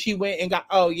her and she went and got,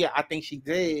 oh yeah, I think she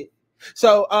did.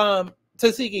 So,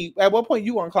 Tesehki, at what point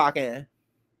you gonna clock in?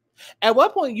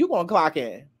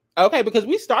 Okay, because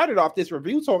we started off this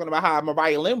review talking about how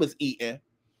Mariah Lynn was eating.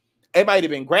 It might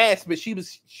have been grass, but she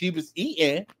was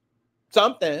eating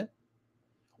something.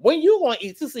 When you gonna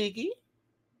eat, Tesehki?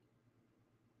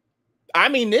 I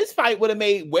mean, this fight would have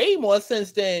made way more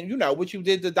sense than, what you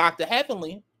did to Dr.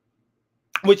 Heavenly,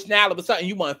 which now all of a sudden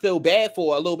you want to feel bad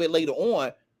for a little bit later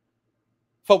on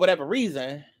for whatever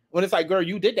reason. When it's like, girl,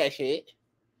 you did that shit.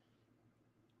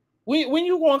 When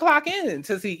you going to clock in,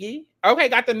 Tesehki? okay,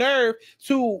 got the nerve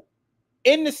to,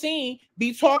 in the scene,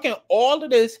 be talking all of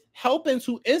this, helping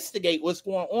to instigate what's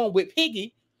going on with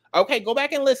Piggy. Okay, go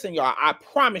back and listen, y'all. I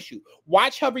promise you.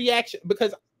 Watch her reaction,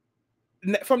 because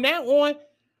from now on,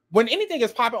 when anything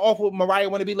is popping off with Mariah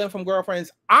Wanna Be Living from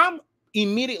Girlfriends, I'm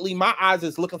immediately, my eyes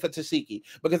is looking for Tesehki,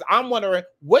 because I'm wondering,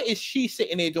 what is she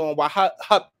sitting there doing while her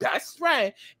best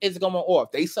friend is going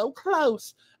off? They so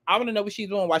close. I want to know what she's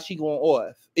doing while she going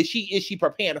off. Is she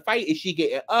preparing to fight? Is she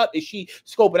getting up? Is she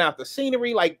scoping out the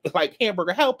scenery like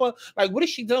Hamburger Helper? Like, what is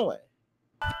she doing?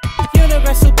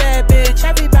 Universal bad bitch,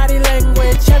 everybody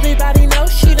language, everybody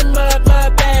knows she the mud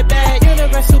bad.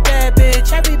 Universal bad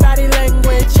bitch, everybody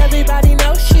language, everybody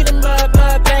knows she the mud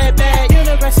bad.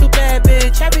 Universal bad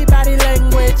bitch, everybody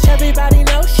language, everybody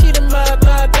knows she the mud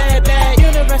bad.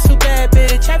 Universal bad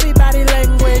bitch, everybody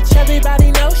language,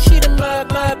 everybody knows she the mud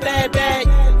bad.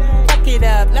 Fuck it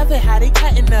up, love it how they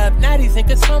cutting up. Now these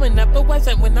niggas swimming up, but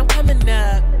wasn't when I'm coming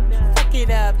up. Fuck it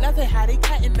up, love it how they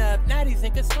cutting up. Now these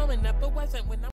niggas swimming up, but wasn't when I'm